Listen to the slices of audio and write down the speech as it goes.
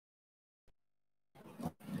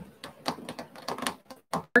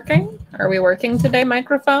Working? Are we working today,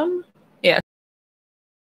 microphone? Yes.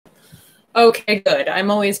 Okay, good. I'm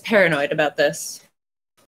always paranoid about this.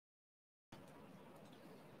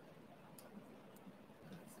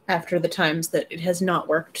 After the times that it has not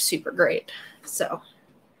worked super great. So,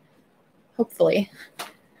 hopefully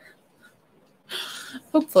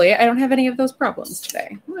I don't have any of those problems today.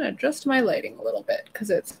 I'm going to adjust my lighting a little bit because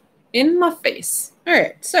it's in my face. All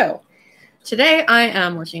right, so today I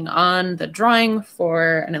am working on the drawing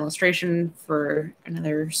for an illustration for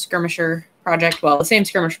another skirmisher project. Well, the same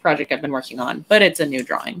skirmish project I've been working on, but it's a new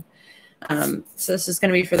drawing. So this is going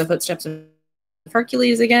to be for the footsteps of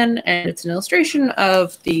Hercules again, and it's an illustration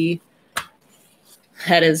of the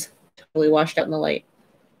head is totally washed out in the light.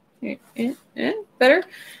 Better?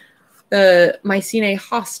 The Mycenae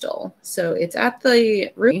Hostel. So it's at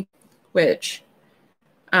the room, which,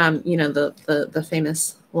 you know, the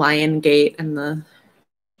famous lion gate and the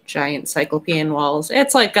giant cyclopean walls.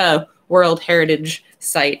 It's like a World Heritage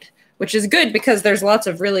site, which is good because there's lots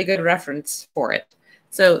of really good reference for it.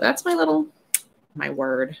 So that's my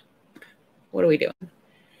word. What are we doing?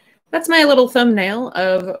 That's my little thumbnail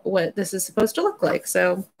of what this is supposed to look like.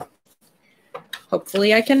 So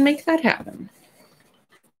hopefully I can make that happen.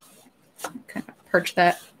 Kind of perch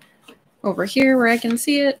that over here where I can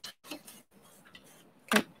see it.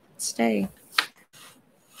 Okay,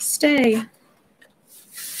 stay.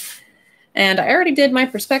 And I already did my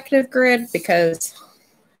perspective grid because,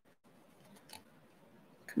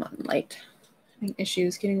 come on, light. Having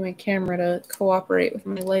issues getting my camera to cooperate with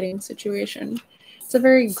my lighting situation. It's a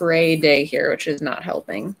very gray day here, which is not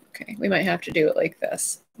helping. Okay, we might have to do it like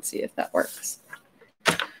this. Let's see if that works.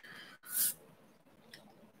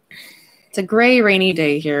 It's a gray, rainy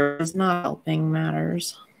day here. It's not helping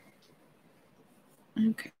matters.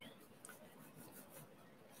 Okay.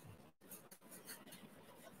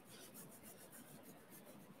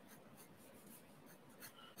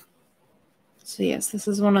 So yes, this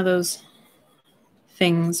is one of those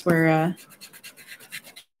things where I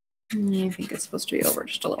think it's supposed to be over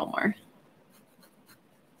just a little more.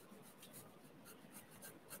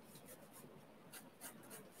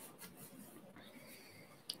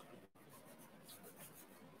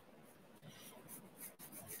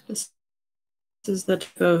 This is the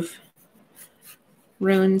type of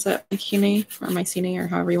ruins at Mycenae, or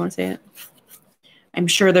however you want to say it. I'm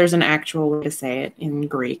sure there's an actual way to say it in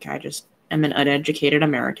Greek. I just am an uneducated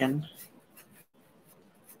American.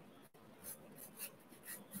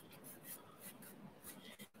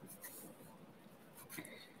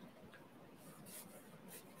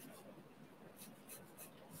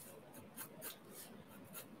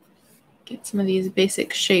 Get some of these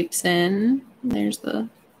basic shapes in. There's the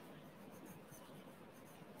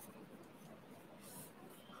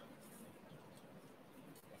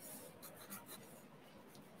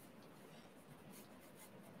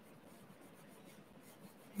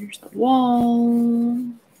Here's the wall.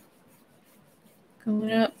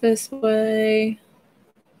 Going up this way.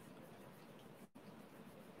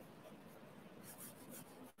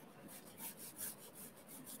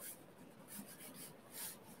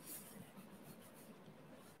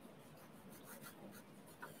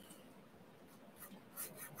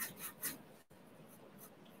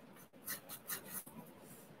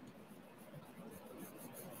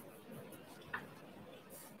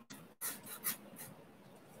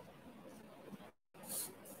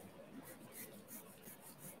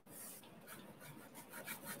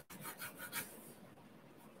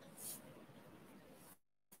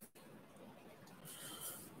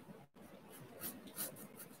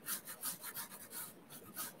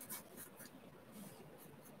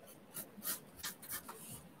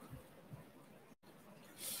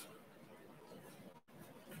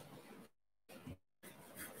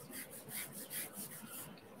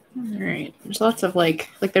 All right. There's lots of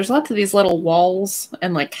there's lots of these little walls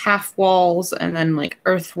and like half walls and then like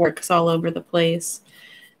earthworks all over the place.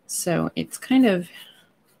 So it's kind of,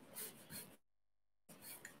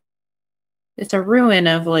 it's a ruin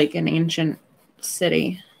of like an ancient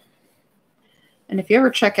city. And if you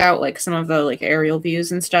ever check out like some of the like aerial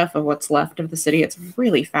views and stuff of what's left of the city, it's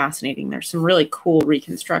really fascinating. There's some really cool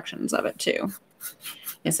reconstructions of it too.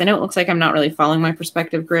 Yes, I know it looks like I'm not really following my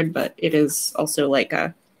perspective grid, but it is also like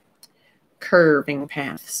a curving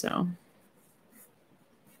path, so.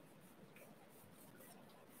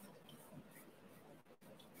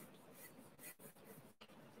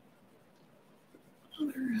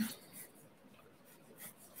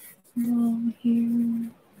 Here.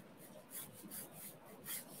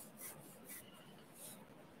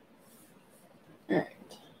 All right.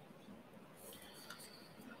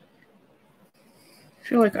 I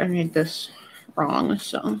feel like I made this wrong,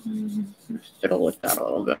 so fiddle with that a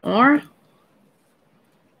little bit more.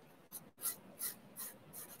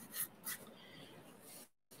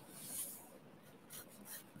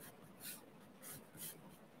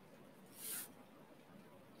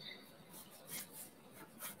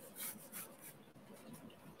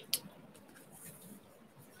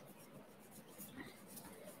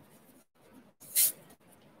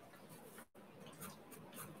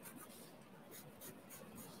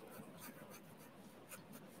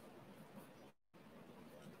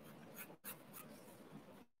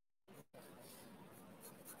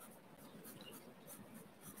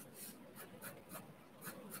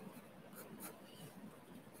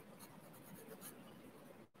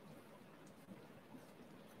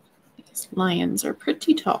 These lions are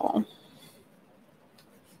pretty tall.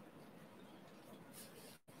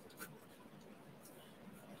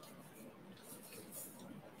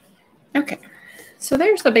 Okay, so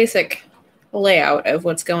there's the basic layout of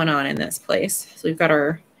what's going on in this place. So we've got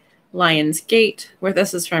our Lion's Gate, where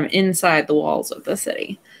this is from inside the walls of the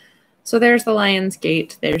city. So there's the Lion's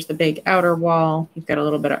Gate. There's the big outer wall. You've got a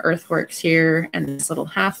little bit of earthworks here and this little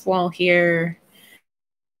half wall here.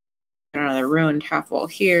 Another ruined half wall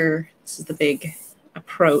here. This is the big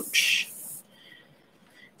approach.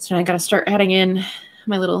 So I got to start adding in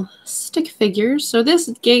my little stick figures. So this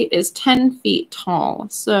gate is 10 feet tall.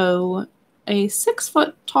 So a 6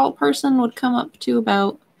 foot tall person would come up to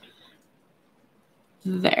about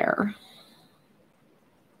there.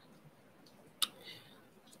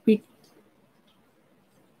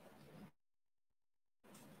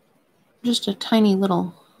 Just a tiny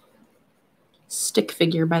little stick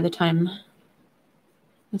figure by the time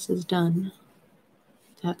this is done.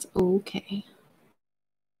 That's okay.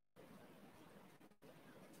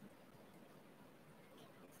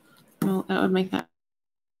 Well, that would make that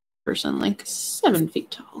person like 7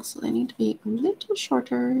 feet tall, so they need to be a little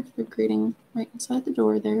shorter if they're greeting right inside the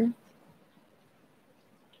door there.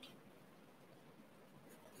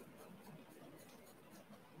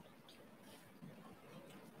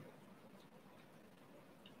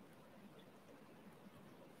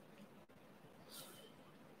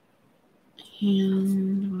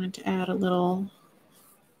 And I wanted to add a little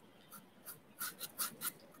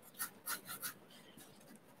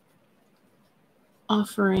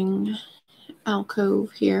offering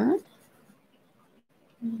alcove here.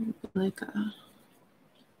 Like a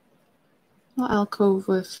little alcove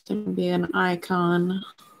with there can be an icon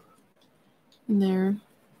in there.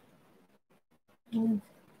 Little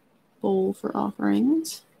bowl for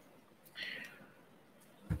offerings.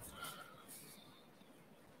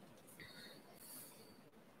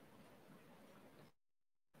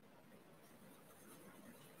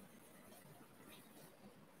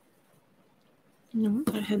 No,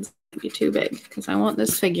 that head's gonna be too big because I want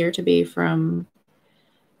this figure to be from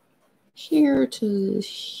here to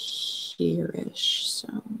here-ish. So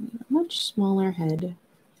a much smaller head.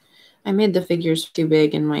 I made the figures too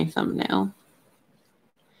big in my thumbnail,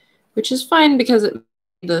 which is fine because it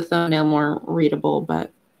made the thumbnail more readable,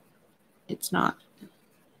 but it's not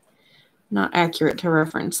accurate to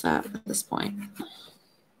reference that at this point.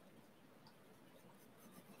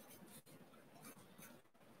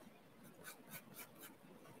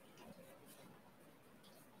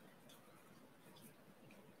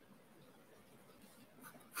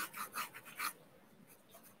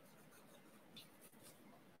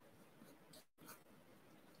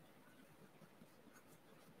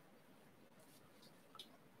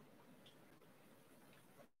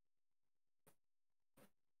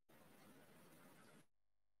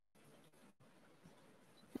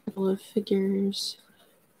 A couple of figures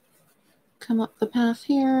come up the path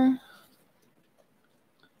here.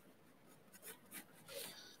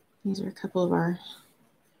 These are a couple of our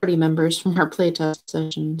party members from our playtest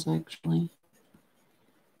sessions, actually.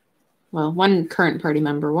 Well, one current party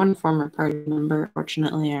member, one former party member.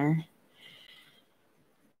 Fortunately, our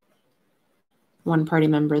one party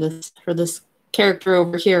member for this character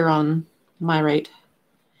over here on my right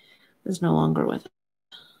is no longer with us.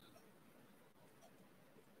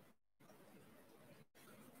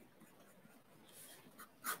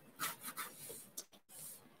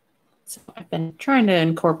 So I've been trying to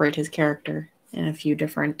incorporate his character in a few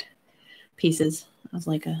different pieces as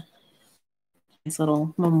like a nice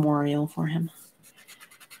little memorial for him.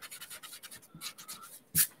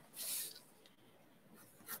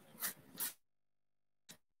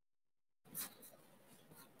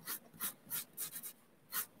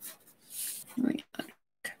 We got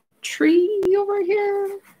a tree over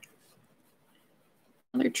here.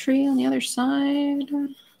 Another tree on the other side.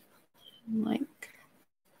 Like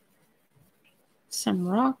some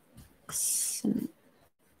rocks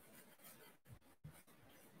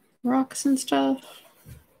rocks and stuff.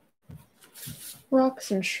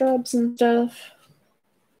 Rocks and shrubs and stuff.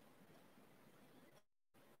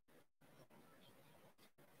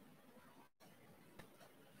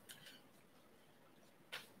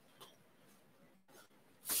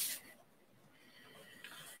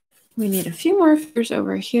 We need a few more figures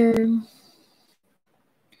over here.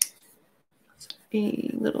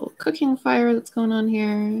 A little cooking fire that's going on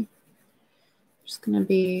here. There's going to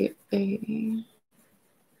be a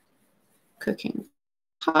cooking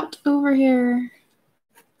pot over here.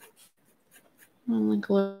 And like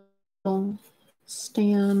a little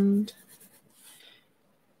stand.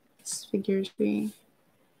 These figures be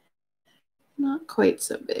not quite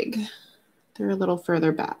so big. They're a little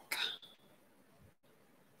further back.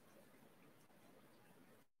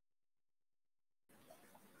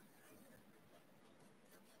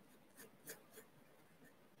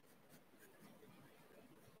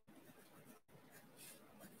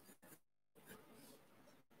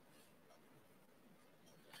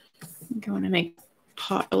 I'm going to make the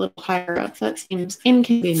pot a little higher up. That seems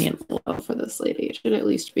inconveniently low for this lady. It should at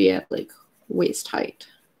least be at like waist height.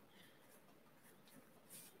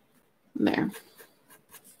 There.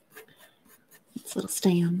 This little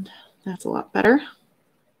stand. That's a lot better.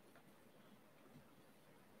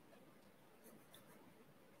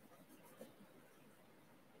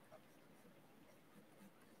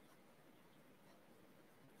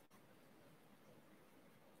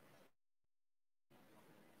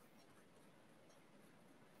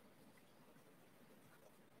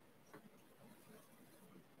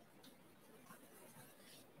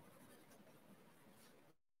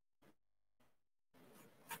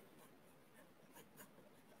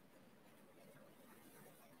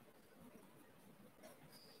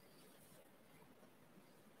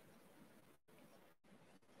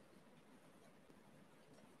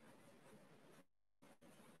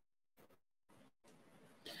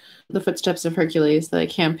 The Footsteps of Hercules, the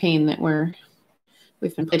campaign that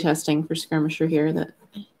we've been playtesting for Skirmisher here, that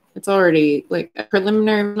it's already like a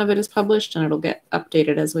preliminary one of it is published, and it'll get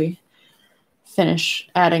updated as we finish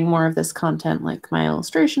adding more of this content, like my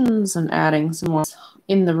illustrations and adding some more.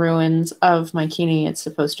 In the ruins of Mycenae, it's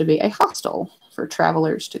supposed to be a hostel for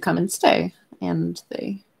travelers to come and stay, and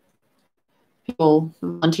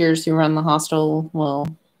volunteers who run the hostel will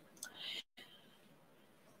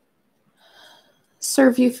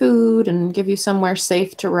serve you food and give you somewhere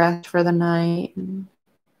safe to rest for the night.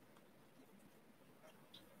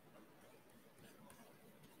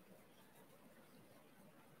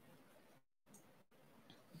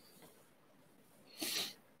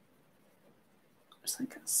 There's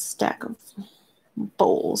like a stack of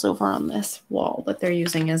bowls over on this wall that they're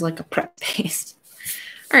using as like a prep base.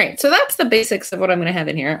 All right, so that's the basics of what I'm going to have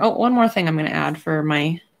in here. Oh, one more thing I'm going to add for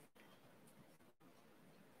my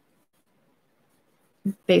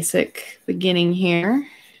basic beginning here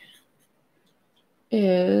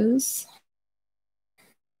is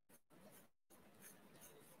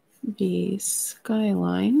the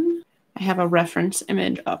skyline. I have a reference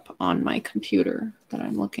image up on my computer that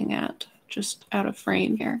I'm looking at just out of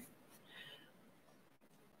frame here.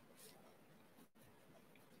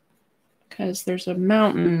 Because there's a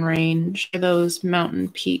mountain range. Where those mountain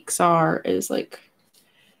peaks are is like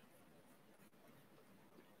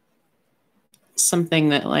something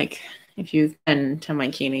that, like, if you've been to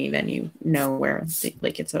Mycenae, then you know where,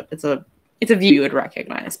 like, it's a view you would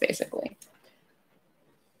recognize, basically.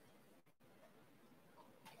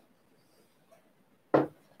 All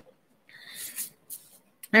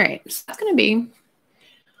right, so that's going to be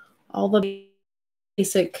all the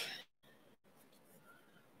basic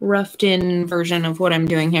roughed in version of what I'm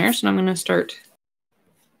doing here. So I'm going to start.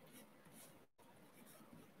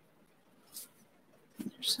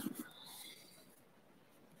 There's some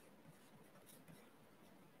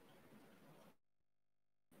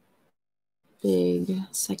big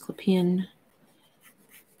cyclopean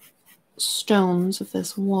stones of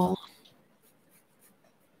this wall.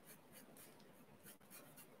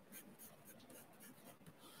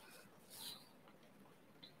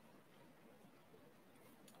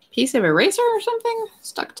 Piece of eraser or something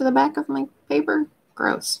stuck to the back of my paper.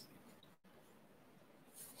 Gross.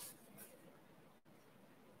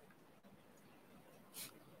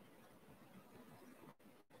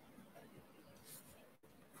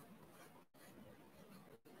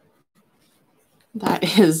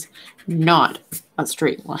 That is not a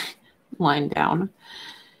straight line down.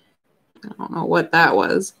 I don't know what that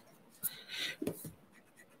was.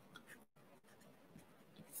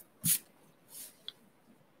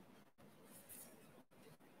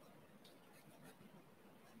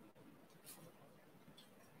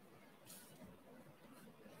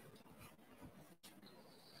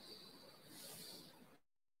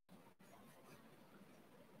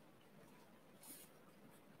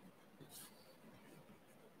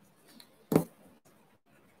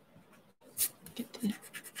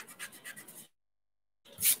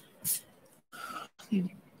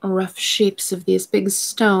 rough shapes of these big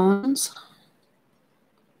stones.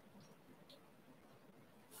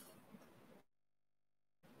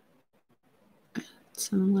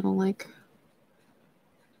 Some little like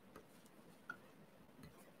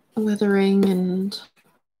weathering, and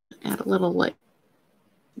add a little like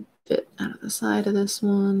bit out of the side of this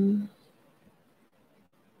one.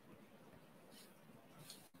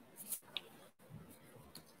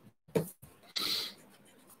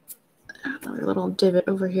 Another little divot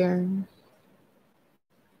over here.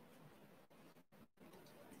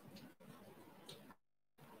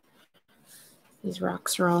 These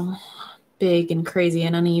rocks are all big and crazy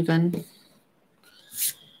and uneven.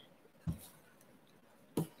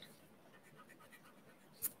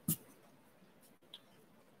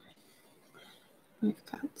 We've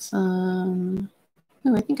got some...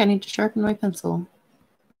 Oh, I think I need to sharpen my pencil.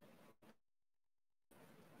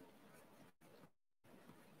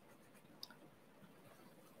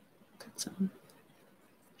 Got some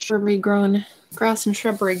shrubbery growing, grass and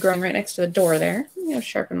shrubbery growing right next to the door there. I'm going to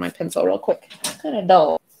sharpen my pencil real quick. It's kind of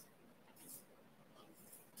dull.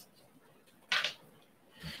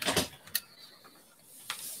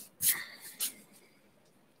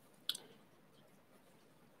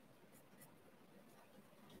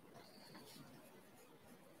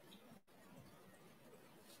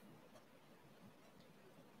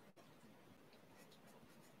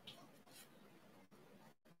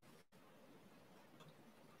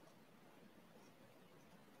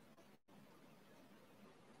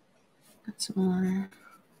 Got some more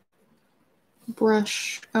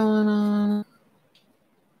brush going on.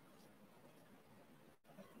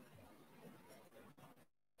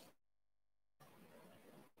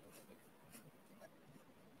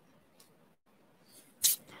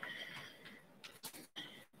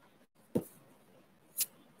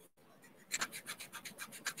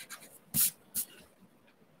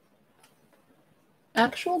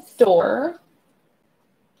 Actual door.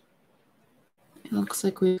 It looks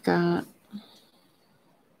like we've got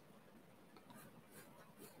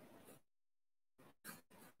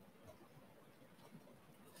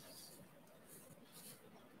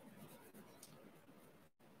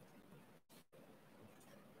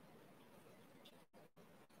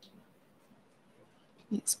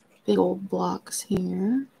these big old blocks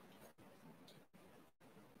here.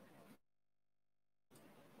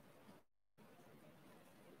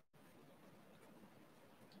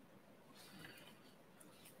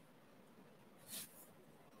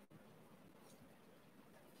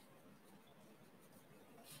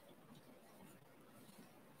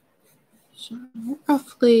 So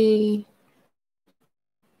roughly,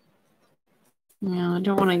 I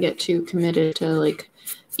don't want to get too committed to like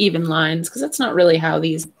even lines because that's not really how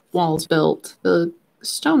these walls built. The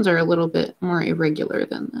stones are a little bit more irregular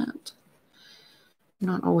than that.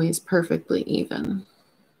 Not always perfectly even.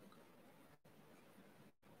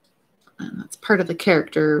 And that's part of the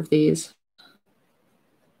character of these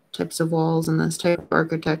types of walls and this type of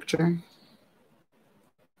architecture.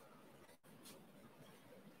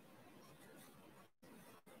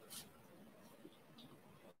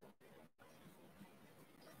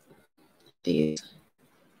 These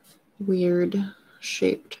weird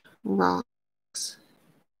shaped rocks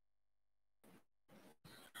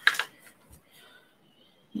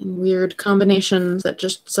and weird combinations that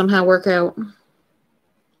just somehow work out.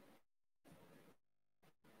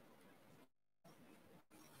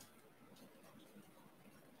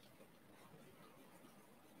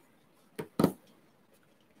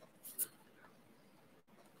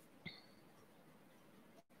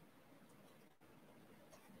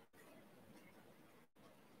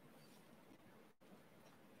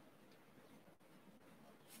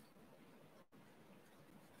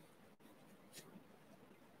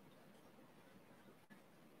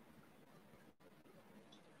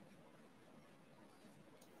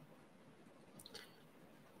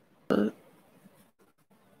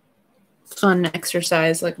 Fun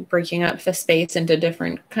exercise, like breaking up the space into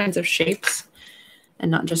different kinds of shapes and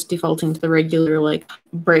not just defaulting to the regular like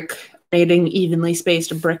brick, mating evenly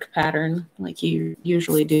spaced brick pattern like you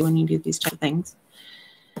usually do when you do these type of things.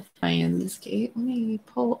 In this gate, let me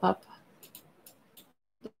pull up.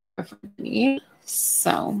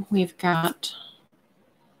 So we've got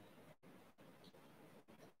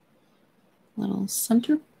a little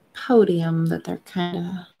center podium that they're kind of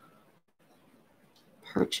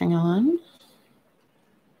perching on.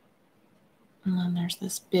 And then there's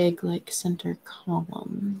this big like center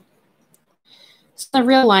column. So the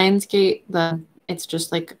real Lion's Gate, it's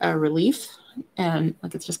just like a relief and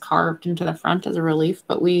like it's just carved into the front as a relief,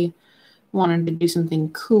 but we wanted to do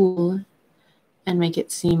something cool and make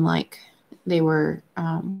it seem like they were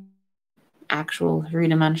actual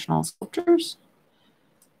three-dimensional sculptures,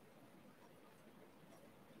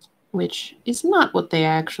 which is not what they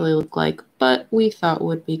actually look like, but we thought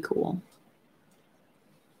would be cool.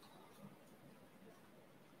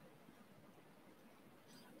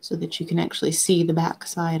 So that you can actually see the back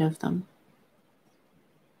side of them.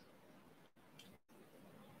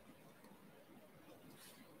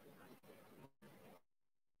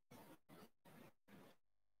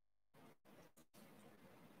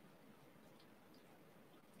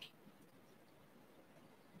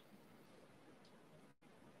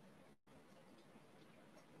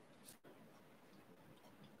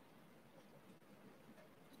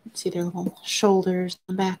 See their little shoulders,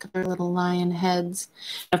 the back of their little lion heads.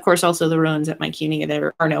 Of course, also the ruins at Mycenae,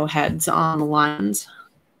 there are no heads on the lions.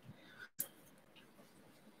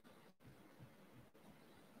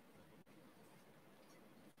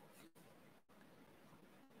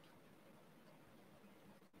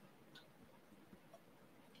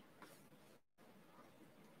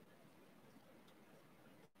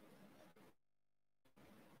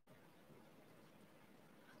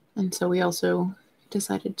 And so we also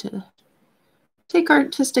decided to take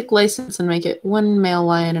artistic license and make it one male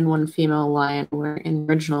lion and one female lion, where in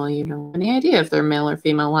the original you don't have any idea if they're male or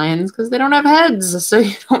female lions because they don't have heads, so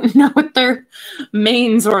you don't know what their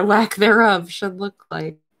manes or lack thereof should look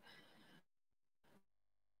like.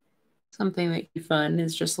 Something that would be fun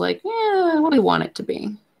is just like, yeah, what do we want it to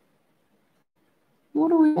be? What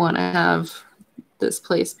do we want to have this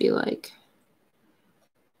place be like?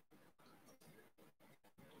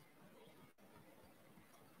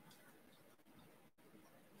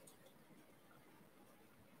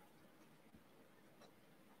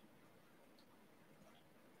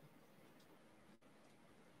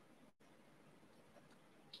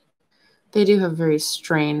 They do have very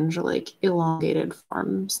strange, like, elongated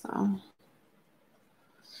forms, though.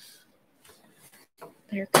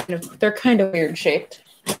 They're kind of weird shaped.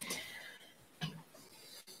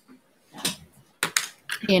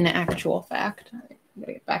 In actual fact, I'm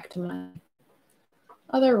gonna get back to my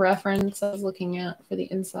other reference I was looking at for the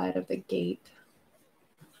inside of the gate,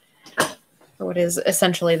 for what is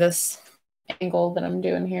essentially this angle that I'm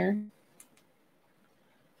doing here.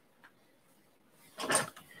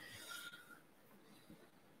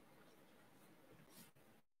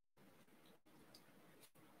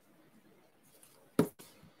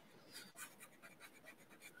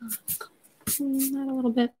 Clean that a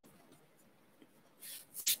little bit.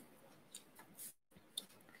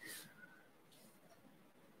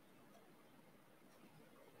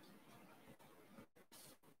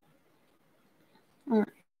 All right.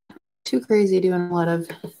 Too crazy doing a lot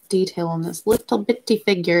of detail on this little bitty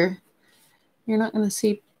figure. You're not going to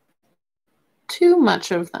see too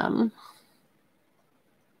much of them.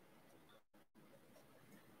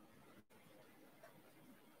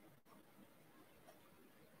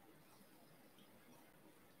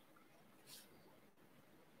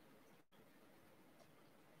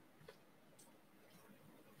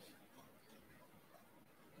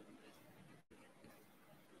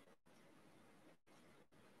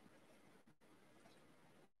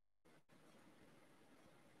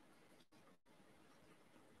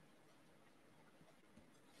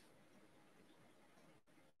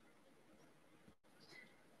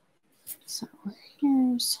 So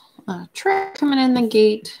here's a track coming in the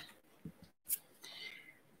gate.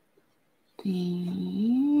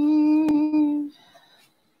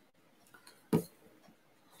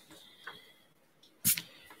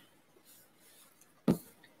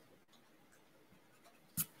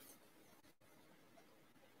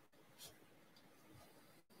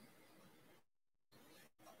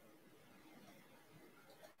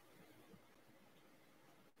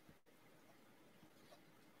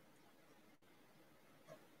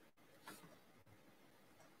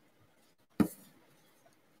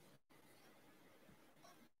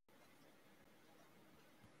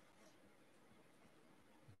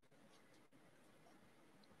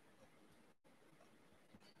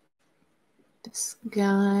 This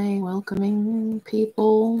guy welcoming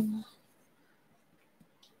people.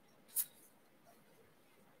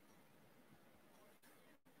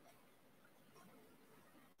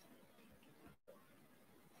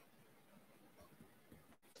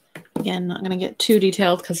 Again, not going to get too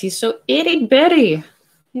detailed because he's so itty bitty.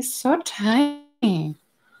 He's so tiny.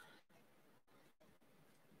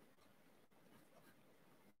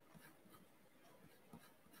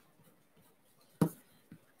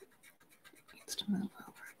 Needs to move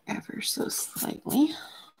over ever so slightly.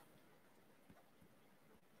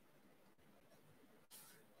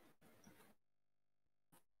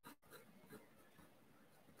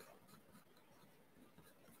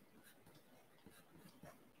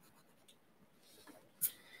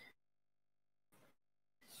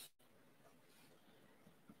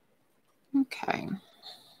 Okay.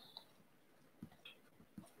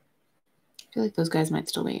 I feel like those guys might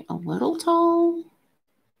still be a little tall.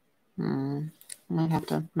 I might have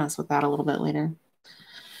to mess with that a little bit later.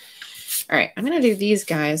 All right, I'm going to do these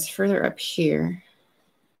guys further up here.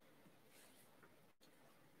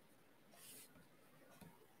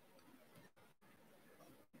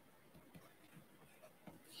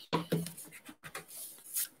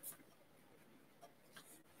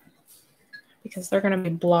 Because they're going to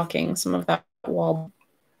be blocking some of that wall.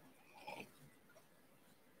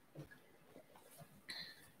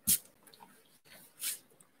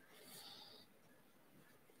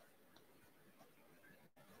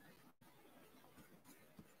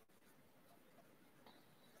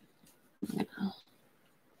 I'm going to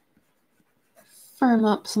firm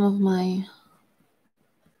up some of my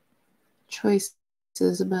choices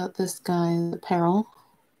about this guy's apparel.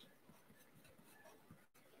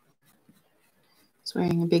 He's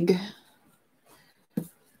wearing a big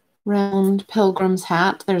round pilgrim's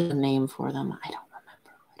hat. There's a name for them. I don't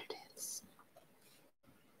remember what it is.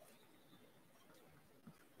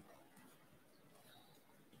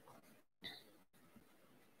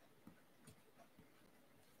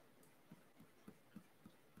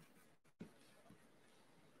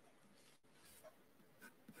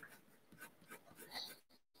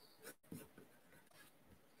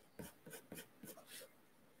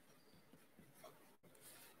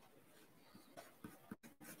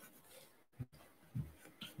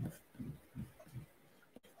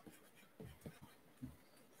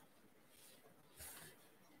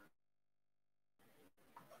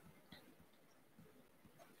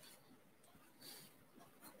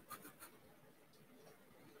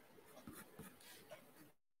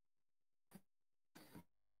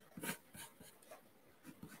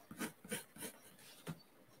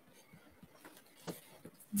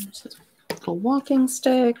 There's his little walking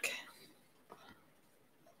stick.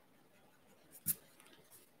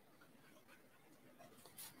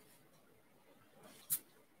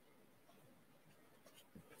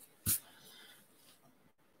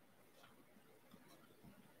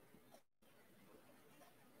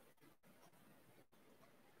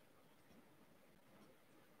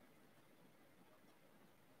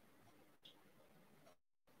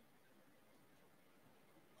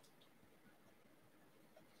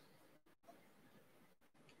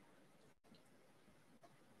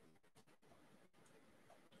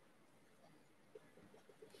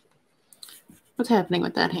 What's happening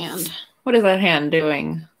with that hand? What is that hand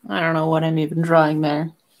doing? I don't know what I'm even drawing there.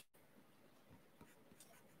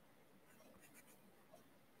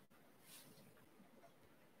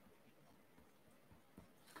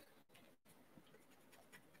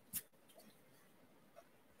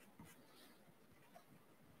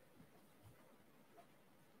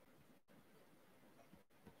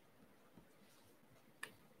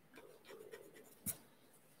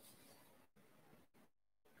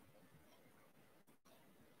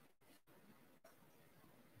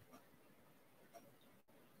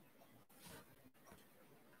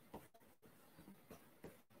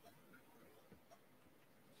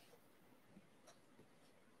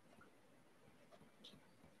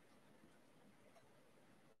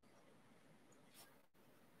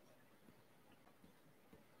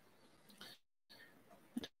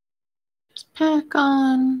 Just pack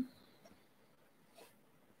on.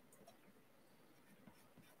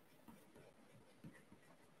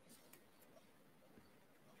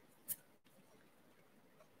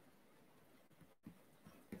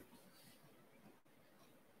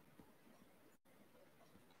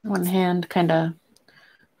 One hand kind of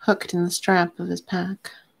hooked in the strap of his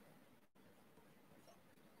pack.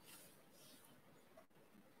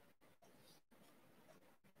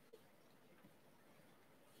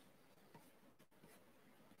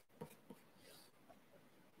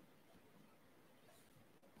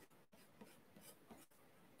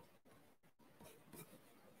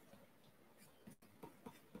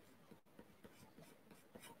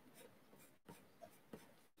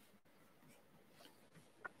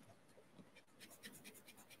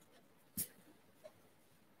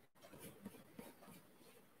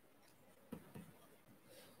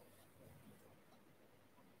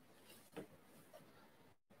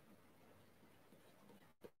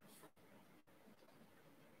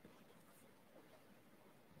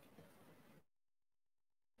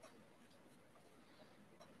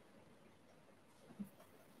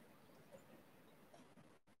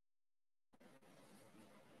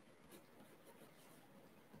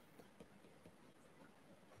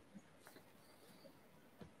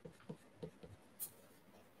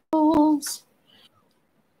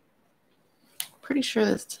 Pretty sure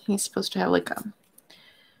that he's supposed to have like a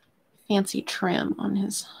fancy trim on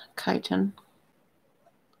his chitin.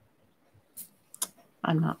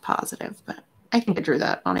 I'm not positive, but I think I drew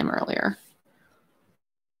that on him earlier.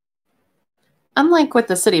 Unlike with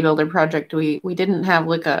the city builder project, we didn't have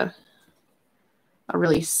like a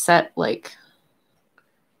really set like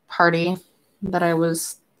party that I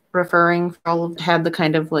was referring. All of had the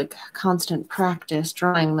kind of like constant practice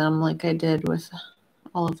drawing them like I did with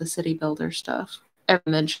all of the city builder stuff. Every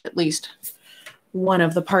image at least one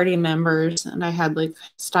of the party members, and I had like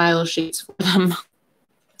style sheets for them,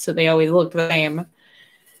 so they always looked the same.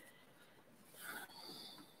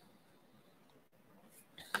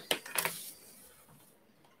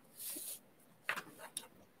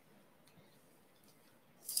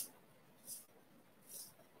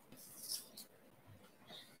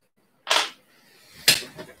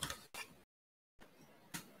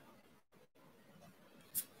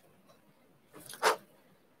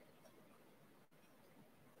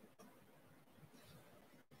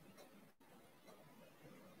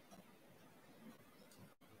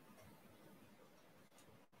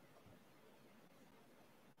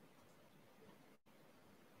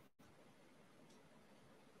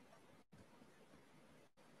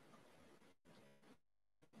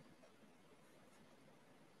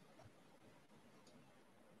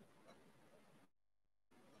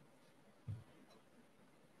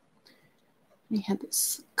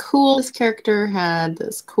 This character had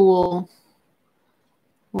this cool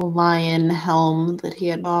lion helm that he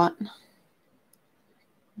had bought.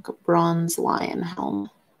 Like a bronze lion helm.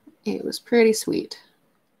 It was pretty sweet.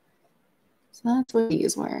 So that's what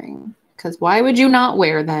he's wearing. Because why would you not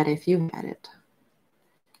wear that if you had it?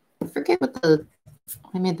 I forget what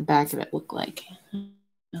I made the back of it look like.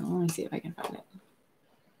 Let me see if I can find it.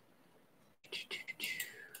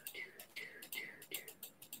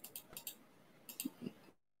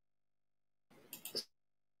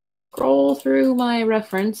 Scroll through my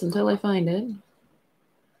reference until I find it.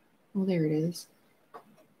 Oh, there it is.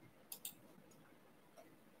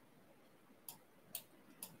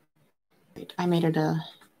 Wait, I made it a...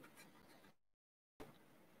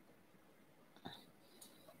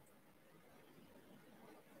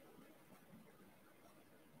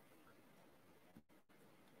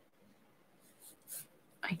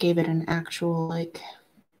 I gave it an actual, like...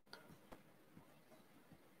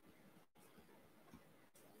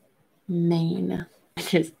 mane,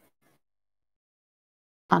 which is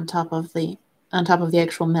on top of the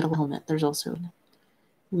actual metal helmet. There's also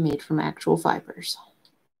made from actual fibers,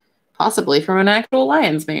 possibly from an actual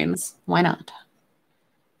lion's mane. Why not?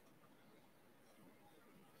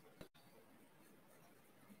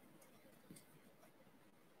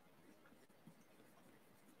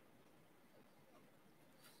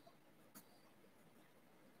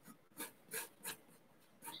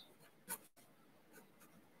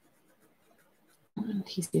 And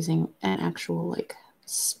he's using an actual like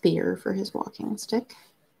spear for his walking stick.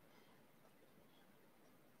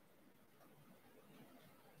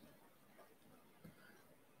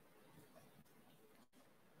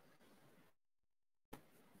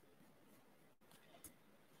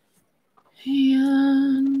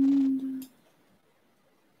 And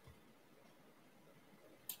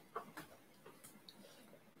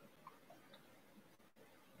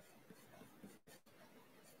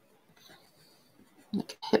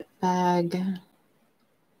like a hip bag.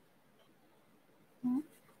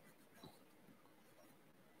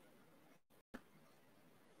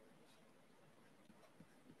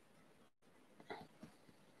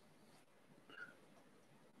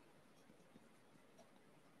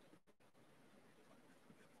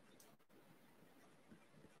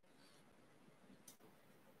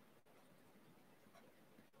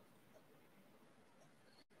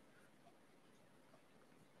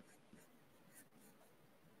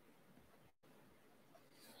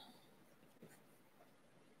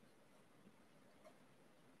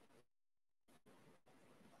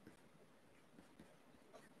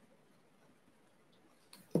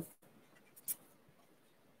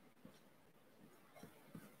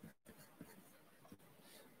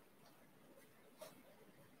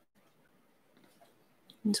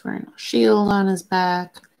 He's wearing a shield on his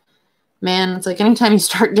back. Man, it's like anytime you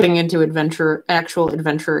start getting into actual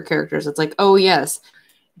adventurer characters, it's like, oh yes,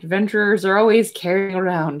 adventurers are always carrying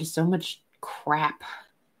around so much crap.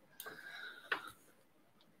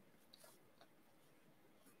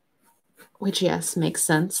 Which, yes, makes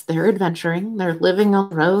sense. They're adventuring. They're living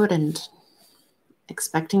on the road and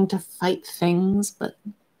expecting to fight things, but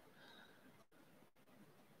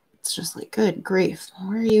it's just like, good grief.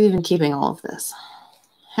 Where are you even keeping all of this?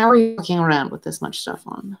 How are you walking around with this much stuff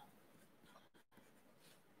on?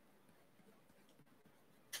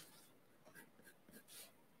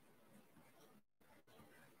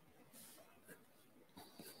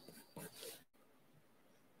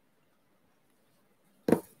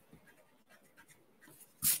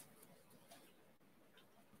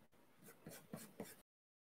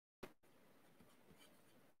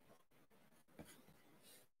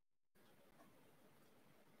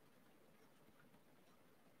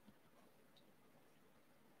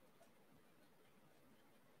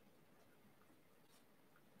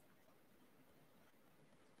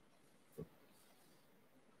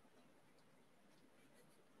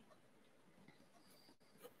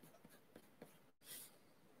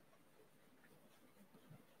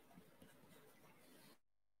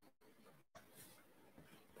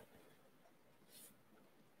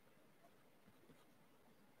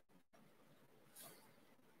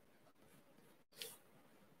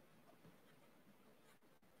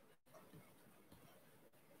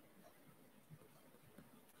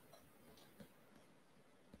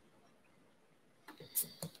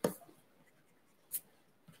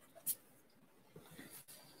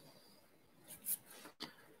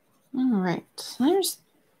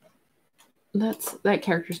 So that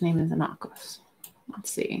character's name is Innocuous.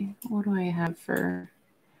 Let's see. What do I have for...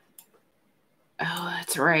 Oh,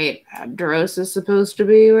 that's right. Abderos is supposed to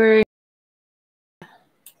be where...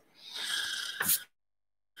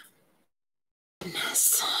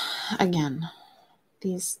 Goodness. Again,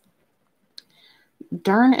 these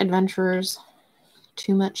darn adventurers.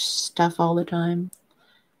 Too much stuff all the time.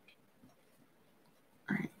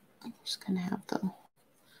 All right. I'm just going to have the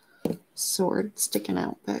sword sticking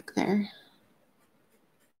out back there.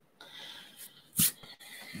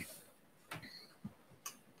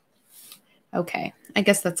 Okay, I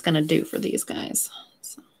guess that's going to do for these guys.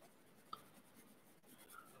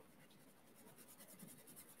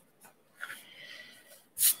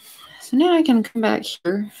 So now I can come back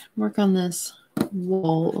here, work on this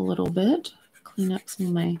wall a little bit, clean up some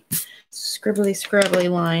of my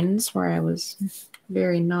scribbly lines where I was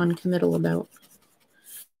very non-committal about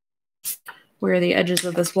where the edges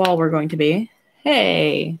of this wall were going to be.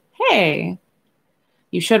 Hey!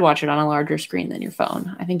 You should watch it on a larger screen than your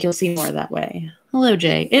phone. I think you'll see more that way. Hello,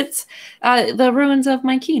 Jay. It's the ruins of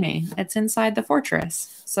Mycenae. It's inside the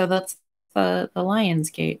fortress. So that's the Lion's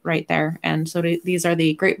Gate right there. And so these are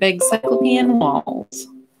the great big Cyclopean walls.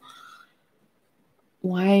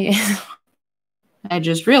 Why? I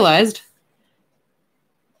just realized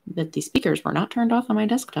that the speakers were not turned off on my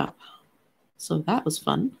desktop. So that was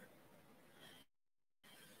fun.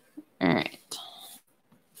 All right.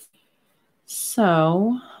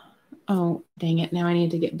 So, oh, dang it. Now I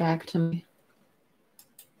need to get back to my...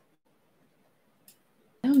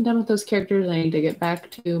 Now I'm done with those characters. I need to get back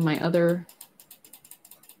to my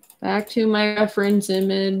reference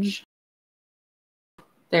image.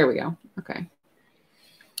 There we go. Okay.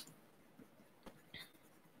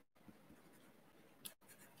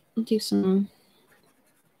 I'll do some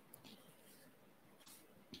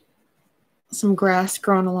grass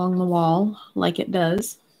growing along the wall like it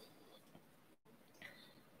does.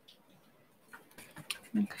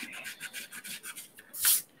 Okay.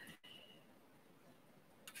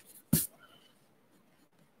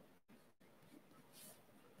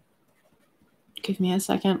 Give me a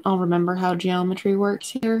second. I'll remember how geometry works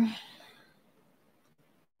here.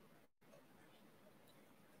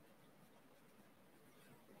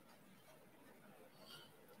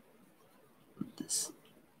 This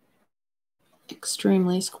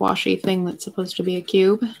extremely squashy thing that's supposed to be a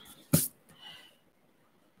cube.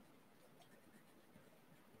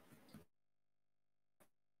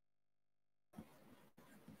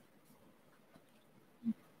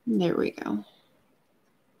 There we go.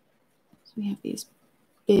 So we have these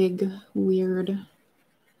big, weird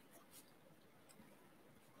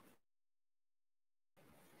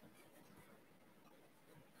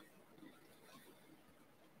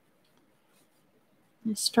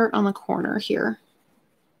let's start on the corner here.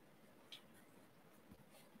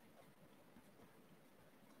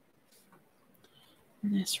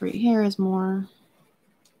 And this right here is more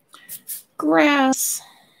grass,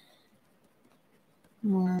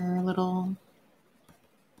 more little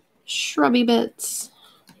shrubby bits,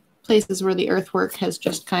 places where the earthwork has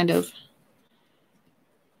just kind of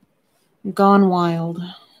gone wild.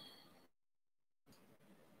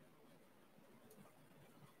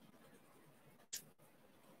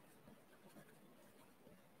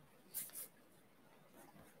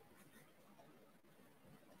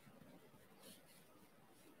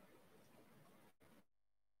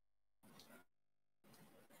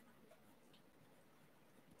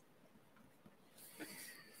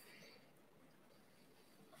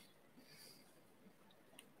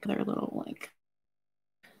 Other little like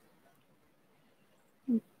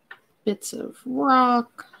bits of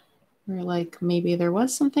rock, or like maybe there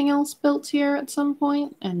was something else built here at some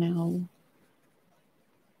point and now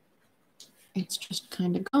it's just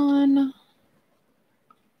kind of gone.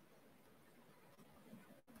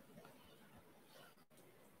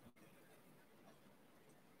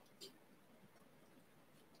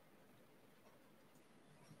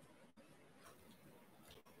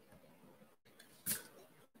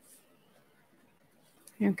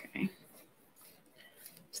 Okay.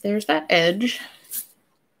 So there's that edge.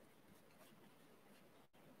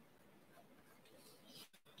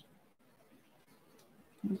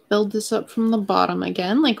 Build this up from the bottom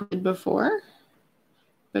again, like we did before.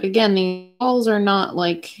 But again, the walls are not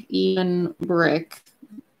like even brick.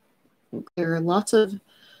 There are lots of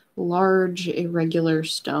large, irregular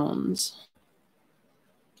stones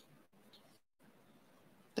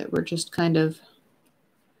that were just kind of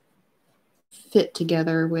fit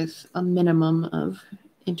together with a minimum of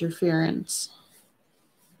interference.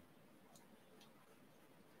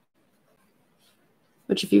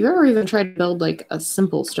 which if you've ever even tried to build like a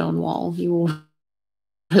simple stone wall, you will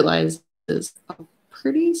realize is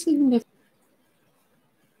pretty significant.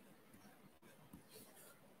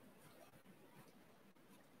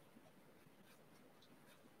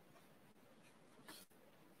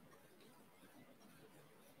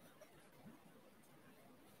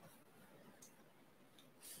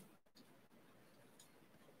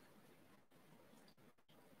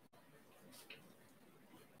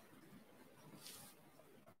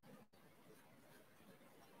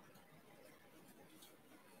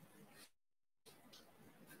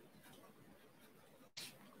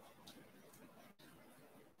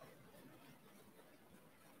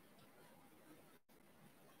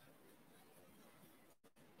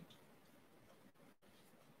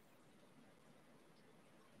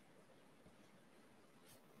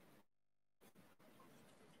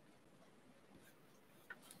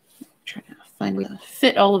 Trying to find a way to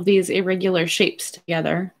fit all of these irregular shapes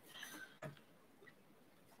together.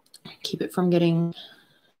 Keep it from getting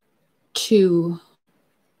too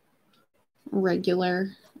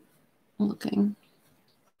regular looking.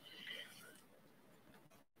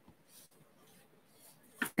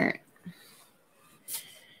 All right.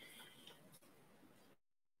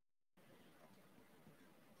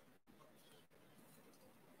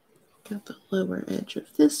 Got the lower edge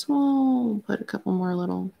of this wall. Put a couple more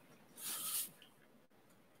little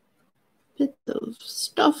bits of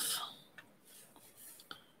stuff.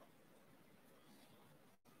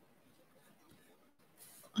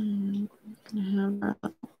 I'm gonna have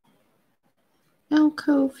an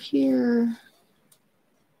alcove here.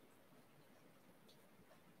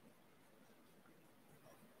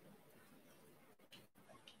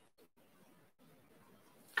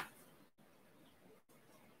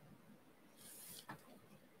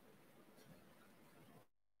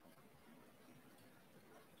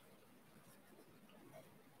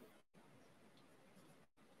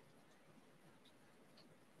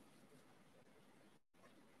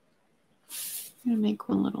 I'm gonna make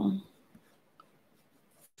one little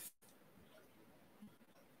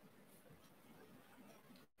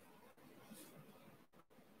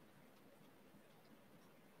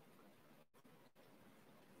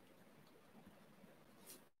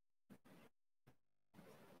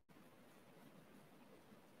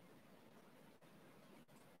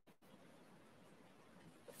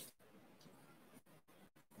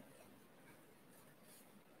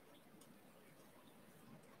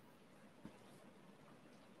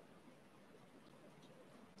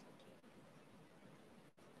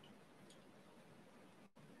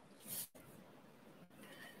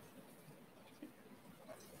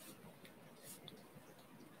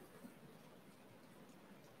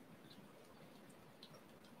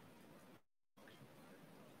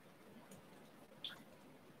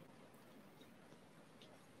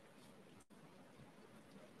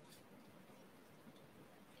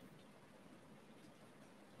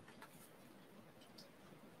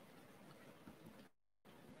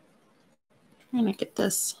trying to get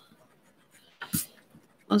this.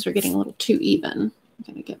 Those are getting a little too even. I'm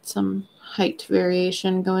gonna get some height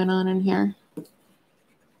variation going on in here. Make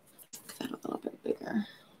that a little bit bigger.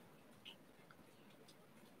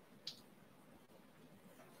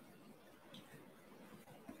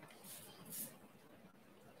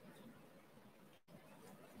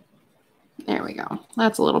 There we go.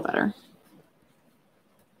 That's a little better.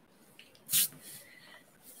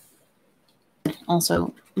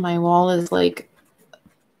 Also, my wall is like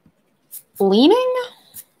leaning?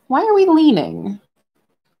 Why are we leaning?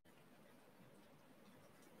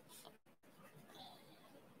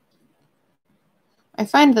 I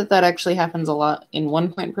find that that actually happens a lot in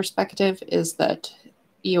one point perspective, is that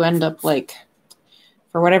you end up like,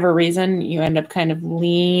 for whatever reason, you end up kind of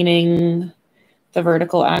leaning the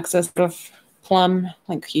vertical axis of plumb.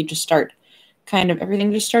 Like you just start kind of,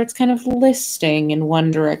 everything just starts kind of listing in one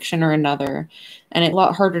direction or another. And it's a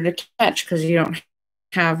lot harder to catch because you don't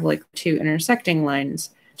have like two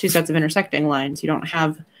sets of intersecting lines. You don't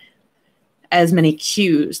have as many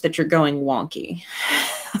cues that you're going wonky.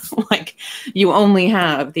 Like you only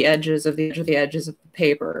have the edges of the edges of the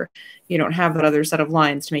paper. You don't have that other set of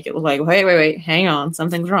lines to make it look like, wait, hang on,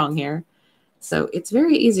 something's wrong here. So it's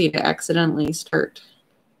very easy to accidentally start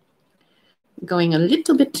going a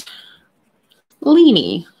little bit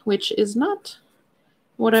leany, which is not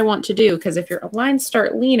what I want to do, because if your lines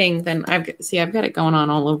start leaning, then I've got it going on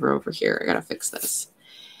all over here. I gotta fix this.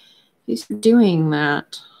 If you start doing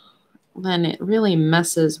that, then it really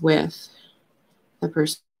messes with the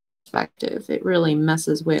perspective. It really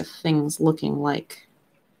messes with things looking like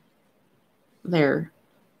they're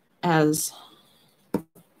as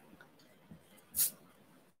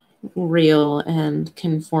real and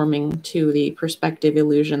conforming to the perspective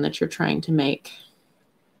illusion that you're trying to make,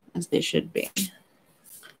 as they should be.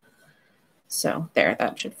 So there,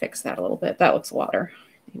 that should fix that a little bit. That looks water.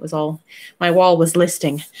 It was all, my wall was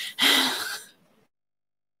listing.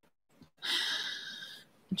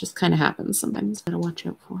 It just kind of happens sometimes. Gotta watch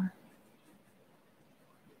out for.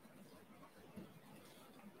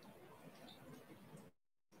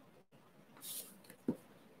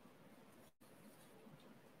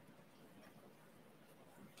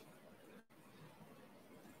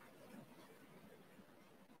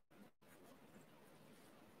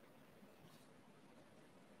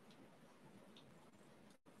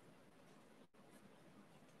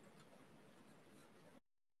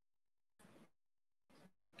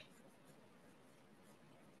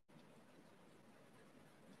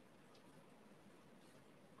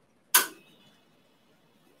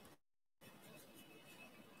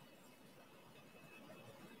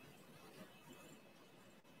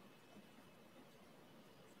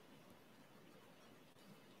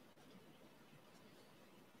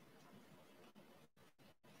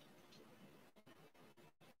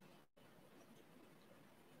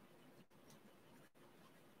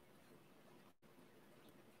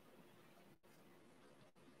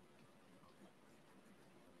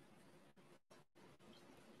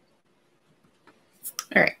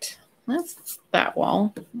 All right, that's that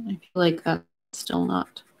wall. I feel like that's still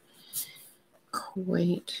not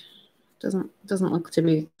quite, doesn't look to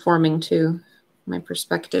be forming to my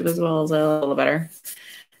perspective as well as a little better.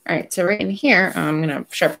 All right, so right in here, I'm gonna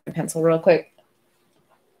sharpen the pencil real quick.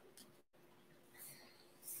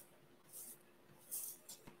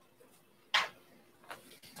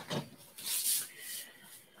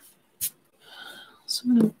 So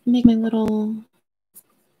I'm gonna make my little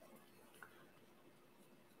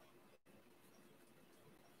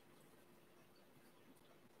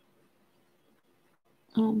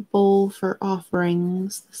bowl for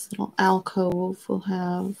offerings. This little alcove will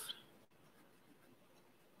have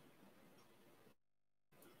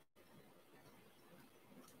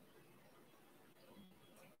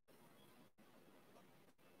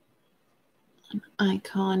an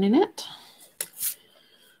icon in it,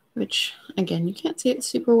 which again, you can't see it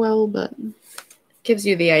super well, but gives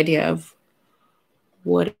you the idea of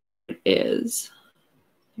what it is.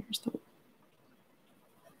 Here's the,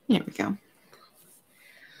 there we go.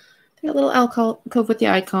 A little alcove with the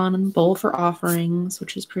icon and bowl for offerings,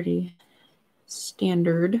 which is pretty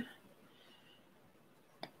standard.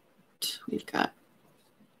 We've got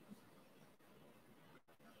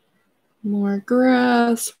more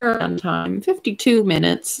grass for time, 52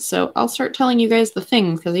 minutes. So I'll start telling you guys the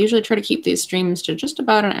things because I usually try to keep these streams to just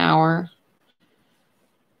about an hour.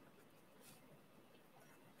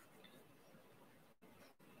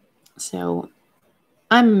 So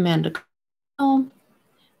I'm Amanda.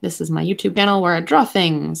 This is my YouTube channel where I draw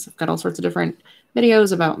things. I've got all sorts of different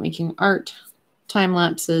videos about making art, time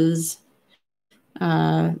lapses,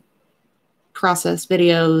 process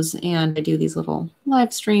videos, and I do these little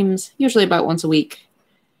live streams, usually about once a week.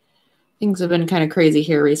 Things have been kind of crazy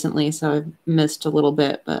here recently, so I've missed a little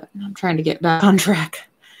bit, but I'm trying to get back on track.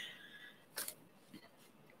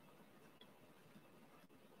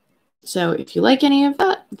 So if you like any of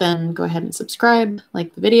that, then go ahead and subscribe,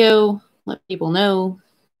 like the video, let people know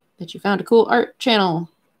that you found a cool art channel.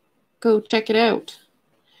 Go check it out.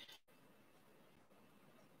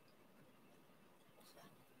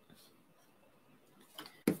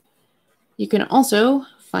 You can also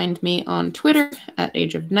find me on Twitter at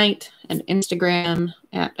Age of Night and Instagram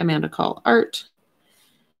at Amanda Call Art.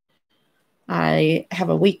 I have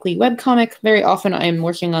a weekly webcomic. Very often I'm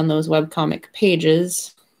working on those webcomic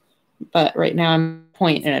pages, but right now I'm at a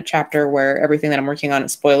point in a chapter where everything that I'm working on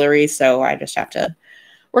is spoilery, so I just have to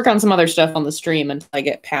work on some other stuff on the stream until I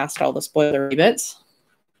get past all the spoilery bits.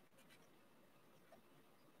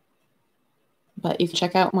 But you can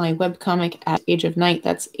check out my webcomic at Age of Night.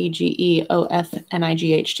 That's AGEOFNIGHT.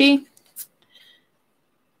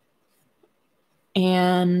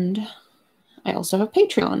 And I also have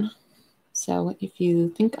Patreon. So if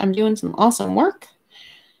you think I'm doing some awesome work,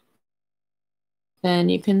 then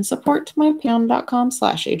you can support my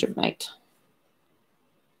patreon.com/ageofnight.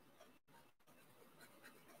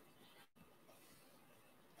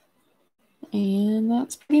 And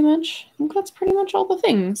that's pretty much, I think that's pretty much all the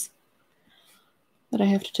things that I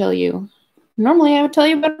have to tell you. Normally I would tell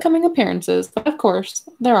you about upcoming appearances, but of course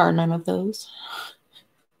there are none of those.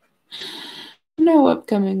 No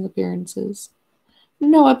upcoming appearances.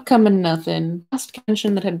 No upcoming nothing. Last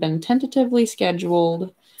convention that had been tentatively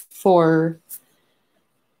scheduled for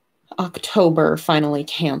October finally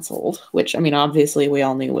canceled, which, I mean, obviously we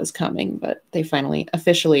all knew was coming, but they finally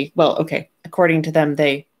officially, well, okay, according to them,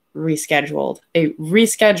 they rescheduled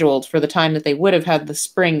for the time that they would have had the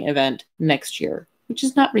spring event next year, which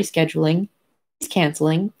is not rescheduling, it's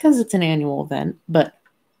canceling because it's an annual event, but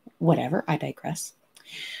whatever, I digress.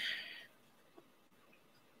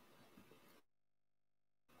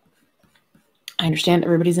 I understand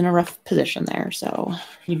everybody's in a rough position there, so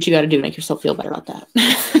you got to do to make yourself feel better about that.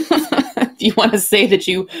 If you want to say that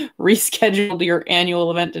you rescheduled your annual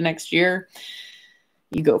event to next year,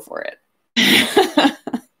 you go for it. A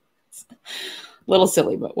little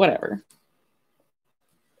silly, but whatever.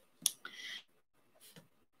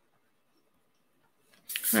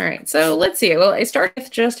 All right, so let's see. Well, I start with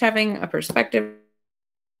just having a perspective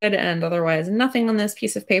and otherwise nothing on this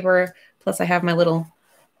piece of paper. Plus I have my little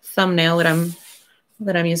thumbnail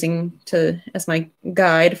that I'm using as my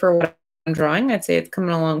guide for what I'm drawing. I'd say it's coming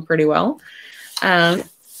along pretty well. And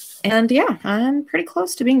yeah, I'm pretty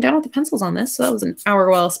close to being done with the pencils on this. So that was an hour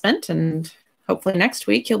well spent, and hopefully next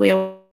week you'll be able